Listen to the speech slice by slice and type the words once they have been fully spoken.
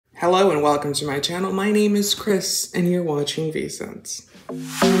Hello and welcome to my channel. My name is Chris and you're watching V-Sense.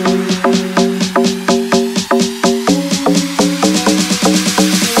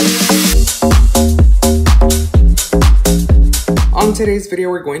 On today's video,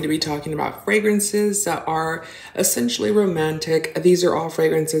 we're going to be talking about fragrances that are essentially romantic. These are all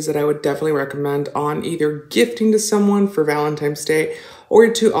fragrances that I would definitely recommend on either gifting to someone for Valentine's Day or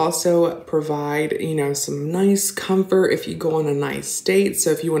to also provide, some nice comfort if you go on a nice date. So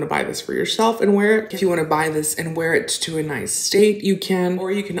if you want to buy this for yourself and wear it, if you want to buy this and wear it to a nice date, you can, or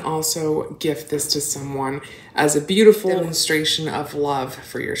you can also gift this to someone as a beautiful demonstration of love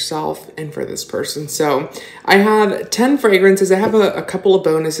for yourself and for this person. So I have 10 fragrances. I have a couple of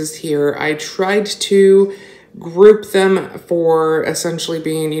bonuses here. I tried to group them for essentially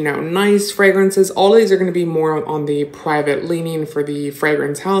being, nice fragrances. All of these are going to be more on the private leaning for the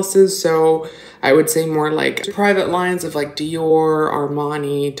fragrance houses. So I would say more like private lines of like Dior,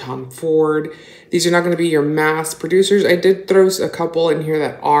 Armani, Tom Ford. These are not going to be your mass producers. I did throw a couple in here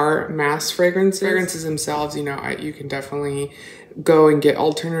that are mass fragrances. Fragrances themselves, you can definitely go and get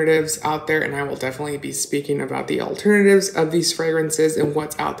alternatives out there, and I will definitely be speaking about the alternatives of these fragrances and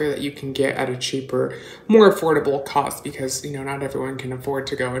what's out there that you can get at a cheaper, more affordable cost, because not everyone can afford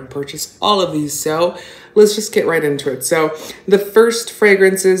to go and purchase all of these. So let's just get right into it. So the first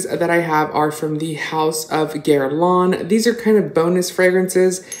fragrances that I have are from the house of Guerlain. These are kind of bonus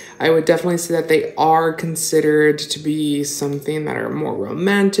fragrances. I would definitely say that they are considered to be something that are more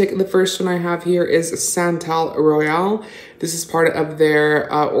romantic. The first one I have here is Santal Royale. This is part of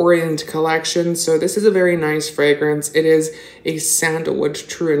their Orient collection. So this is a very nice fragrance. It is a sandalwood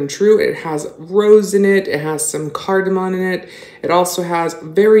true and true. It has rose in it. It has some cardamom in it. It also has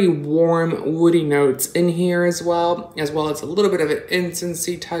very warm woody notes in here as well as a little bit of an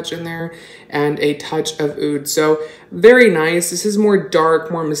incensey touch in there and a touch of oud. So very nice. This is more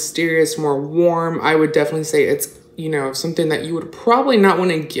dark, more mysterious, more warm. I would definitely say it's something that you would probably not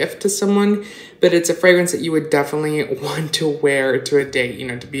want to gift to someone, but it's a fragrance that you would definitely want to wear to a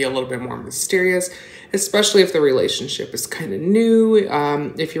date, to be a little bit more mysterious, especially if the relationship is kind of new.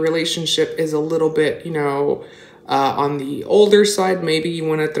 If your relationship is a little bit, on the older side, maybe you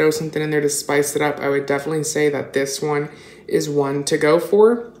want to throw something in there to spice it up. I would definitely say that this one is one to go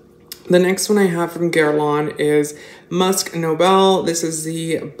for. The next one I have from Guerlain is Musc Noble. This is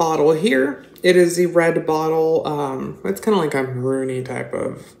the bottle here. It is the red bottle. It's kind of like a maroony type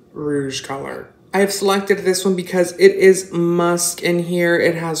of rouge color. I have selected this one because it is musk in here.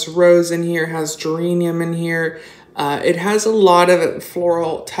 It has rose in here, it has geranium in here. It has a lot of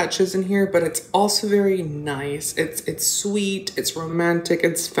floral touches in here, but it's also very nice. It's sweet, it's romantic,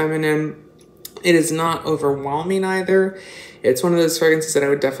 it's feminine. It is not overwhelming either. It's one of those fragrances that I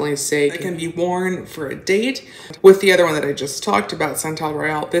would definitely say it can be worn for a date. With the other one that I just talked about, Santal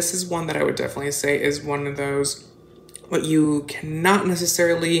Royale, this is one that I would definitely say is one of those what you cannot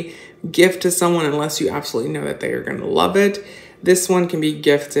necessarily gift to someone unless you absolutely know that they are going to love it. This one can be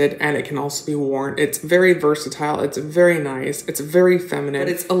gifted and it can also be worn. It's very versatile. It's very nice. It's very feminine.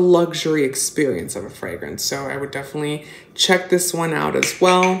 But it's a luxury experience of a fragrance. So I would definitely check this one out as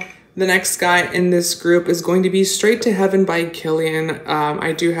well. The next guy in this group is going to be Straight to Heaven by Kilian.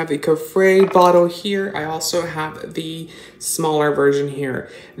 I do have the coffret bottle here. I also have the smaller version here.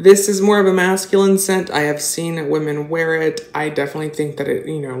 This is more of a masculine scent. I have seen women wear it. I definitely think that it,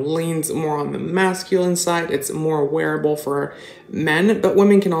 leans more on the masculine side. It's more wearable for men, but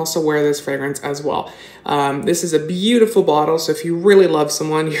women can also wear this fragrance as well. This is a beautiful bottle, so if you really love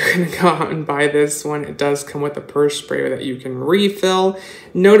someone, you're gonna go out and buy this one. It does come with a purse sprayer that you can refill.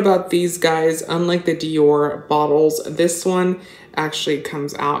 Note about these guys, unlike the Dior bottles, this one actually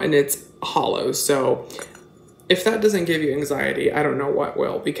comes out and it's hollow. So if that doesn't give you anxiety, I don't know what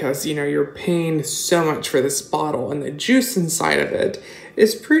will, because you're paying so much for this bottle and the juice inside of it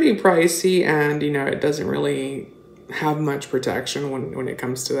is pretty pricey, and it doesn't really have much protection when it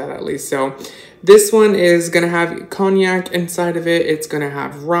comes to that, at least. So this one is going to have cognac inside of it. It's going to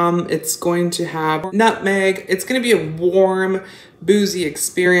have rum. It's going to have nutmeg. It's going to be a warm, boozy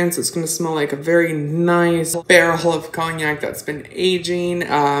experience. It's going to smell like a very nice barrel of cognac that's been aging.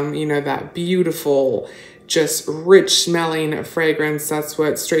 That beautiful, just rich smelling fragrance. That's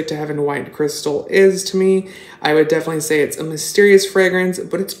what Straight to Heaven White Crystal is to me. I would definitely say it's a mysterious fragrance,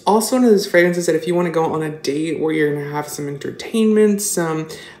 but it's also one of those fragrances that if you want to go on a date where you're going to have some entertainment, some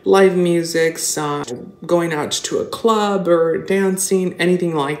live music, going out to a club or dancing,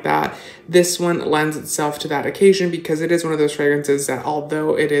 anything like that. This one lends itself to that occasion because it is one of those fragrances that,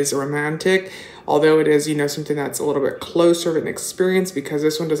 although it is romantic, although it is, you know, something that's a little bit closer of an experience, because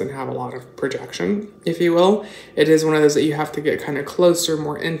this one doesn't have a lot of projection, if you will. It is one of those that you have to get kind of closer,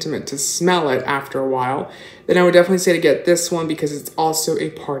 more intimate to smell it after a while. Then I would definitely say to get this one because it's also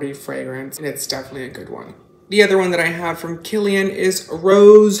a party fragrance and it's definitely a good one. The other one that I have from Kilian is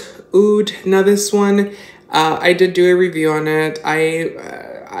Rose Oud. Now this one, I did do a review on it.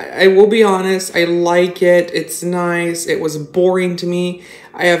 I will be honest, I like it. It's nice. It was boring to me.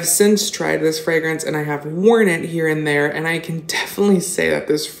 I have since tried this fragrance and I have worn it here and there, and I can definitely say that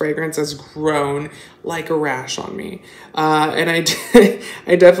this fragrance has grown like a rash on me. And I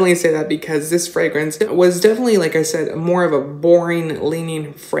definitely say that because this fragrance was definitely, like I said, more of a boring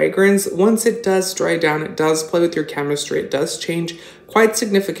leaning fragrance. Once it does dry down, it does play with your chemistry. It does change quite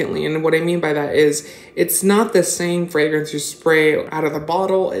significantly. And what I mean by that is it's not the same fragrance you spray out of the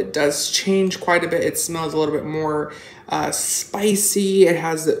bottle. It does change quite a bit. It smells a little bit more spicy. It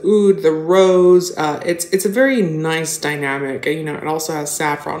has the oud, the rose. It's a very nice dynamic. You know, it also has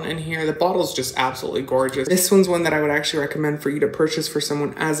saffron in here. The bottle's just absolutely gorgeous. This one's one that I would actually recommend for you to purchase for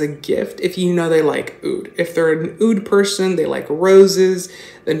someone as a gift if you know they like oud. If they're an oud person, they like roses,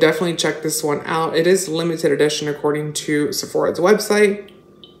 then definitely check this one out. It is limited edition according to Sephora's website.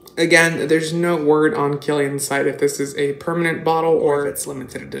 Again, there's no word on Kilian's site if this is a permanent bottle or if it's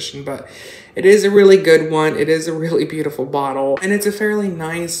limited edition, but it is a really good one. It is a really beautiful bottle, and it's a fairly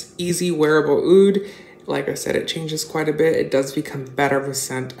nice, easy wearable oud. Like I said, it changes quite a bit. It does become better of a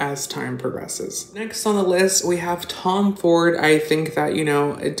scent as time progresses. Next on the list, we have Tom Ford. I think that, you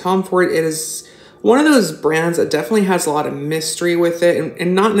know, Tom Ford, it is one of those brands that definitely has a lot of mystery with it,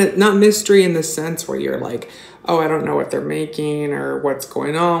 and not mystery in the sense where you're like, oh, I don't know what they're making or what's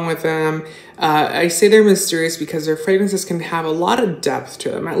going on with them. I say they're mysterious because their fragrances can have a lot of depth to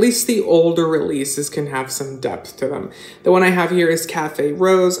them. At least the older releases can have some depth to them. The one I have here is Cafe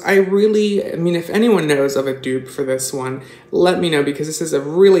Rose. I mean, if anyone knows of a dupe for this one, let me know, because this is a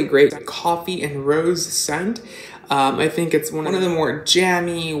really great coffee and rose scent. I think it's one of the more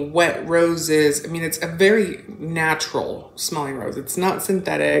jammy, wet roses. I mean, it's a very natural smelling rose. It's not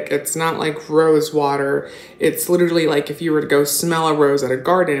synthetic. It's not like rose water. It's literally like if you were to go smell a rose at a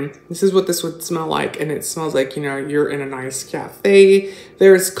garden, this is what this would smell like. And it smells like, you know, you're in a nice cafe.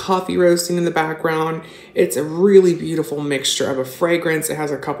 There's coffee roasting in the background. It's a really beautiful mixture of a fragrance. It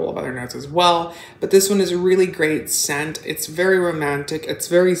has a couple of other notes as well, but this one is a really great scent. It's very romantic. It's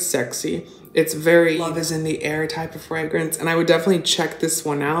very sexy. It's very love is in the air type of fragrance, and I would definitely check this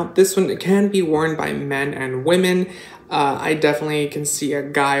one out. This one can be worn by men and women. I definitely can see a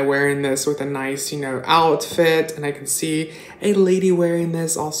guy wearing this with a nice, you know, outfit, and I can see a lady wearing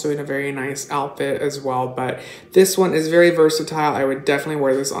this also in a very nice outfit as well. But this one is very versatile. I would definitely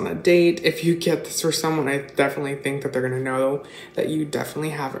wear this on a date. If you get this for someone, I definitely think that they're gonna know that you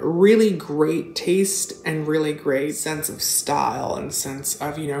definitely have really great taste and really great sense of style and sense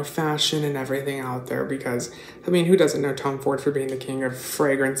of, you know, fashion and everything out there, because I mean, who doesn't know Tom Ford for being the king of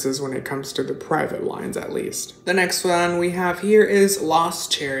fragrances when it comes to the private lines, at least. The next one we have here is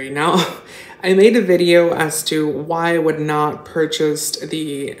Lost Cherry. Now, I made a video as to why I would not purchase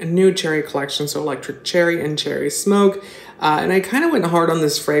the new cherry collection, so Electric Cherry and Cherry Smoke. And I kind of went hard on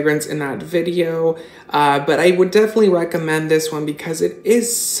this fragrance in that video, but I would definitely recommend this one because it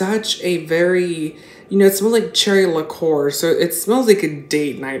is such a very, you know, it smells like cherry liqueur, so it smells like a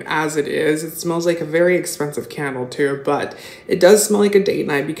date night as it is. It smells like a very expensive candle too, but it does smell like a date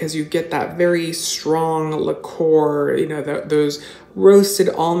night because you get that very strong liqueur, you know, those roasted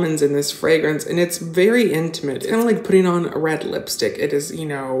almonds in this fragrance, and it's very intimate. It's kind of like putting on a red lipstick. It is, you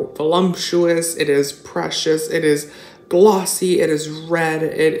know, voluptuous, it is precious, it is glossy, it is red,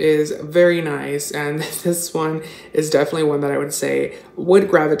 it is very nice, and this one is definitely one that I would say would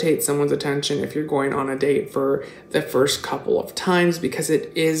gravitate someone's attention if you're going on a date for the first couple of times, because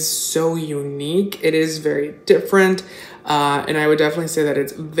it is so unique. It is very different, and I would definitely say that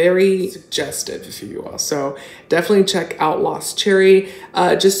it's very suggestive, if you will. So definitely check out Lost Cherry.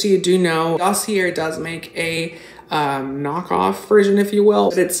 Just so you do know, Dossier does make a knockoff version, if you will,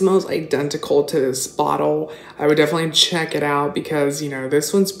 but it smells identical to this bottle. I would definitely check it out because, you know,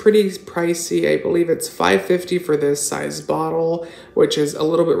 this one's pretty pricey. I believe it's $5.50 for this size bottle, which is a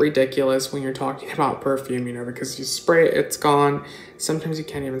little bit ridiculous when you're talking about perfume, you know, because you spray it, it's gone. Sometimes you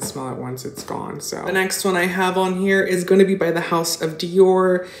can't even smell it once it's gone. So the next one I have on here is going to be by the house of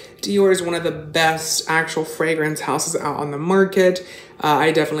Dior. Dior is one of the best actual fragrance houses out on the market.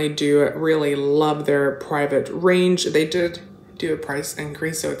 I definitely do really love their private range. They did do a price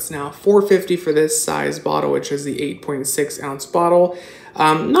increase. So it's now $4.50 for this size bottle, which is the 8.6 ounce bottle.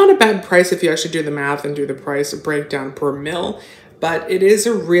 Not a bad price if you actually do the math and do the price breakdown per mil, but it is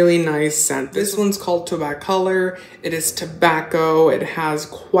a really nice scent. This one's called Tobacolor. It is tobacco. It has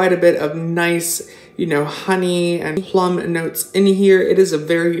quite a bit of nice, you know, honey and plum notes in here. It is a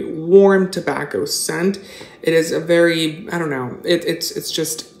very warm tobacco scent. It is a very, I don't know, it's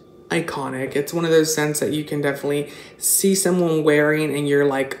just iconic. It's one of those scents that you can definitely see someone wearing and you're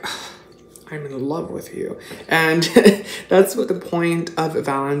like, I'm in love with you. And that's what the point of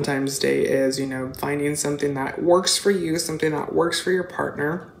Valentine's Day is, you know, finding something that works for you, something that works for your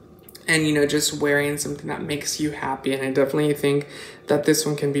partner, and, you know, just wearing something that makes you happy. And I definitely think that this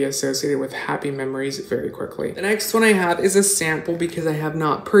one can be associated with happy memories very quickly. The next one I have is a sample because I have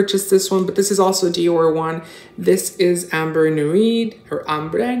not purchased this one, but this is also a Dior one. This is Ambre Nuit, or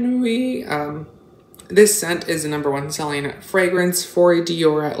Ambre Nuit. This scent is the #1 selling fragrance for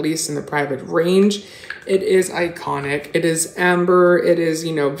Dior, at least in the private range. It is iconic. It is amber. It is,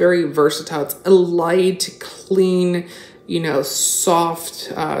 you know, very versatile. It's a light, clean, you know, soft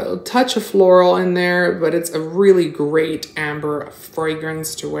touch of floral in there, but it's a really great amber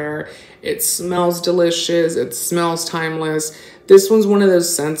fragrance to wear. It smells delicious. It smells timeless. This one's one of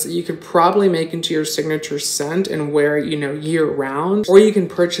those scents that you could probably make into your signature scent and wear, you know, year round, or you can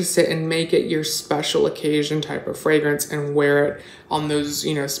purchase it and make it your special occasion type of fragrance and wear it on those,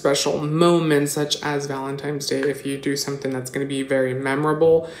 you know, special moments such as Valentine's Day. If you do something that's going to be very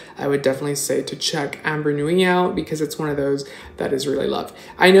memorable, I would definitely say to check Ambre Nuit out because it's one of those that is really loved.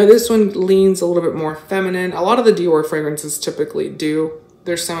 I know this one leans a little bit more feminine. A lot of the Dior fragrances typically do.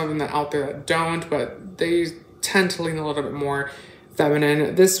 There's some of them that out there that don't, but they tend to lean a little bit more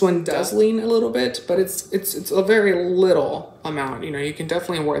feminine. This one does lean a little bit, but it's a very little amount. You know, you can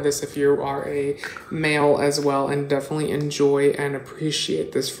definitely wear this if you are a male as well and definitely enjoy and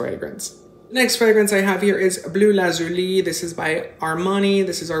appreciate this fragrance. Next fragrance I have here is Bleu Lazuli. This is by Armani.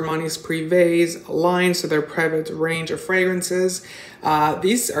 This is Armani's Privé's line, so their private range of fragrances.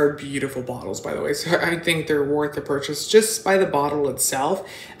 These are beautiful bottles, by the way, so I think they're worth the purchase just by the bottle itself.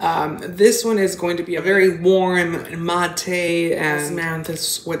 This one is going to be a very warm mate and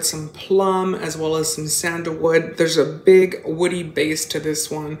manthus with some plum as well as some sandalwood. There's a big woody base to this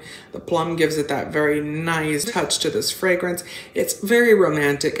one. The plum gives it that very nice touch to this fragrance. It's very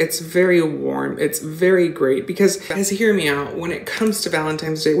romantic. It's very warm. It's very great because, guys, hear me out, when it comes to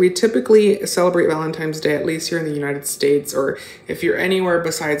Valentine's Day, we typically celebrate Valentine's Day, at least here in the United States, or if you're anywhere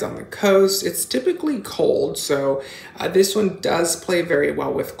besides on the coast, it's typically cold. So this one does play very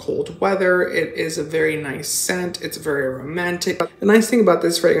well with cold weather. It is a very nice scent. It's very romantic. The nice thing about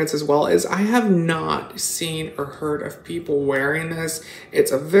this fragrance as well is I have not seen or heard of people wearing this.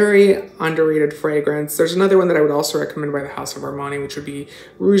 It's a very underrated fragrance. There's another one that I would also recommend by the House of Armani, which would be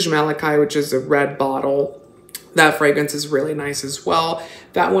Rouge Malachi, which is a red bottle. That fragrance is really nice as well.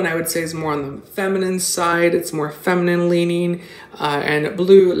 That one I would say is more on the feminine side. It's more feminine leaning. And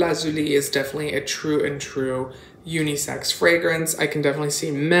Bleu Lazuli is definitely a true unisex fragrance. I can definitely see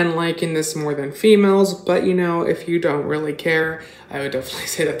men liking this more than females, but you know, if you don't really care, I would definitely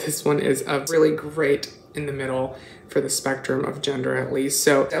say that this one is a really great in the middle for the spectrum of gender at least.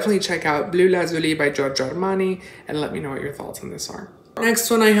 So definitely check out Bleu Lazuli by Giorgio Armani and let me know what your thoughts on this are.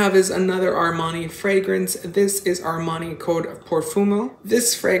 Next one I have is another Armani fragrance. This is Armani Code Profumo.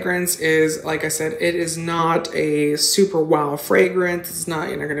 This fragrance is, like I said, it is not a super wow fragrance. It's not,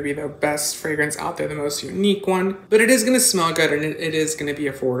 you know, going to be the best fragrance out there, the most unique one, but it is going to smell good and it is going to be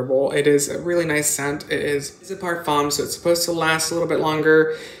affordable. It is a really nice scent. It's a parfum, so it's supposed to last a little bit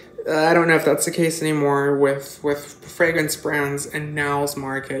longer. I don't know if that's the case anymore with fragrance brands in now's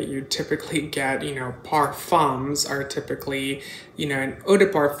market. You typically get, you know, parfums are typically, you know, an eau de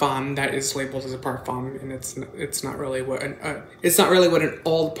parfum that is labeled as a parfum, and it's not really what an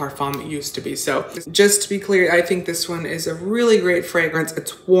eau de parfum used to be. So just to be clear, I think this one is a really great fragrance.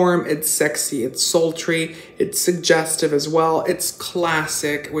 It's warm, it's sexy, it's sultry, it's suggestive as well. It's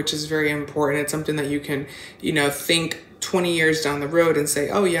classic, which is very important. It's something that you can, you know, think 20 years down the road and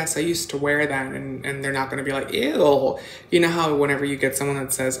say, oh yes, I used to wear that, and they're not going to be like, ew. You know how whenever you get someone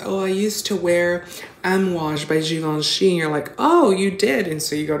that says, oh, I used to wear Amouage by Givenchy, and you're like, oh, you did, and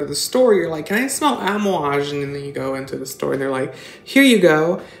so you go to the store, you're like, can I smell Amouage? And then you go into the store and they're like, here you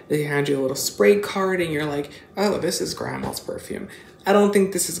go. They hand you a little spray card and you're like, oh, this is grandma's perfume. I don't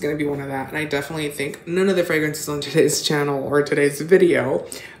think this is going to be one of that, and I definitely think none of the fragrances on today's channel or today's video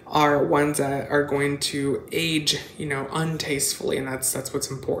are ones that are going to age, you know, untastefully, and that's what's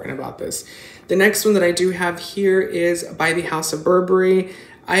important about this. The next one that I do have here is by the House of Burberry.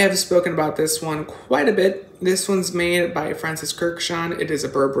 I have spoken about this one quite a bit This one's made by Francis Kurkdjian. It is a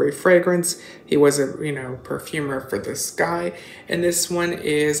Burberry fragrance. He was a, perfumer for this guy. And this one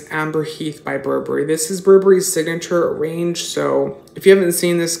is Amber Heath by Burberry. This is Burberry's signature range. So if you haven't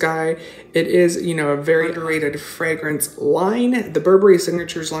seen this guy, it is, a very underrated fragrance line. The Burberry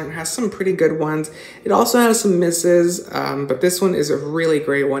Signatures line has some pretty good ones. It also has some misses, but this one is a really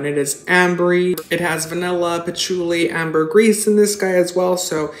great one. It is ambery. It has vanilla, patchouli, ambergris in this guy as well.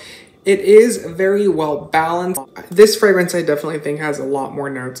 So it is very well balanced. This fragrance I definitely think has a lot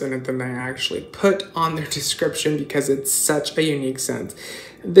more notes in it than they actually put on their description because it's such a unique scent.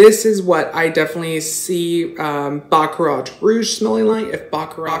 This is what I definitely see Baccarat Rouge smelling like if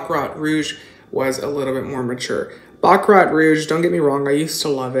Baccarat Rouge was a little bit more mature. Baccarat Rouge, don't get me wrong, I used to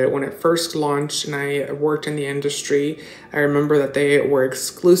love it. When it first launched and I worked in the industry, I remember that they were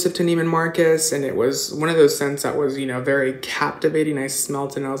exclusive to Neiman Marcus, and it was one of those scents that was, very captivating. I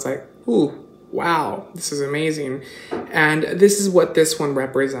smelled it and I was like, ooh, wow, this is amazing. And this is what this one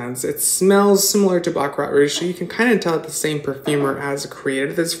represents. It smells similar to Baccarat Rouge, so you can kind of tell that the same perfumer has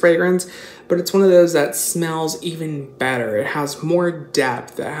created this fragrance, but it's one of those that smells even better. It has more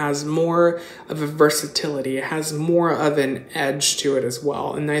depth, it has more of a versatility, it has more of an edge to it as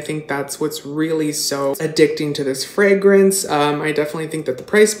well. And I think that's what's really so addicting to this fragrance. I definitely think that the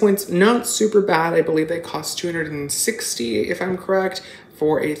price point's not super bad. I believe they cost $260, if I'm correct,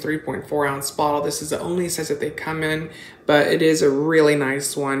 for a 3.4 ounce bottle. This is the only size that they come in, but it is a really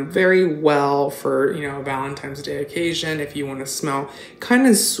nice one. Very well for, a Valentine's Day occasion. If you want to smell kind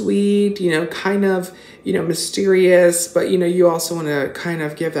of sweet, kind of, mysterious, but you also want to kind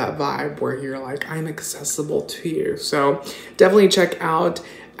of give that vibe where you're like, I'm accessible to you. So definitely check out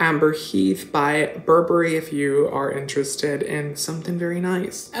Amber Heath by Burberry if you are interested in something very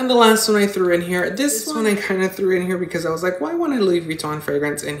nice. And the last one I threw in here, this one I kind of threw in here because I was like, why want a Louis Vuitton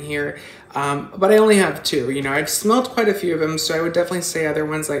fragrance in here? But I only have two. I've smelled quite a few of them, so I would definitely say other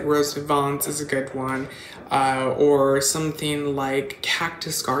ones like Rose de Vence is a good one, or something like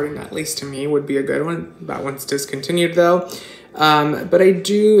Cactus Garden, at least to me, would be a good one. That one's discontinued though. But I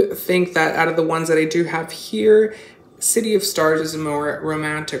do think that out of the ones that I do have here, City of Stars is a more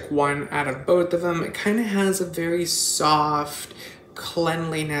romantic one out of both of them. It kind of has a very soft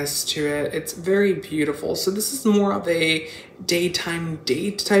cleanliness to it. It's very beautiful. So this is more of a daytime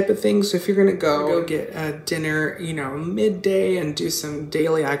date type of thing. So if you're gonna go get a dinner, midday and do some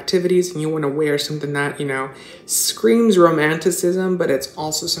daily activities, and you want to wear something that, screams romanticism, but it's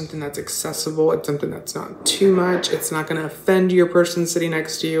also something that's accessible. It's something that's not too much. It's not gonna offend your person sitting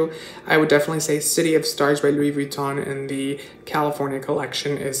next to you. I would definitely say City of Stars by Louis Vuitton and the California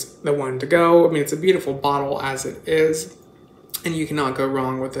collection is the one to go. I mean, it's a beautiful bottle as it is, and you cannot go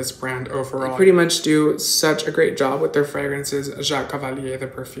wrong with this brand overall. They pretty much do such a great job with their fragrances. Jacques Cavalier, the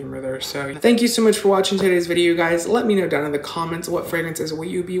perfumer there. So thank you so much for watching today's video, guys. Let me know down in the comments what fragrances will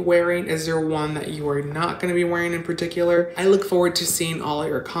you be wearing. Is there one that you are not going to be wearing in particular? I look forward to seeing all of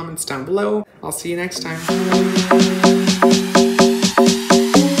your comments down below. I'll see you next time.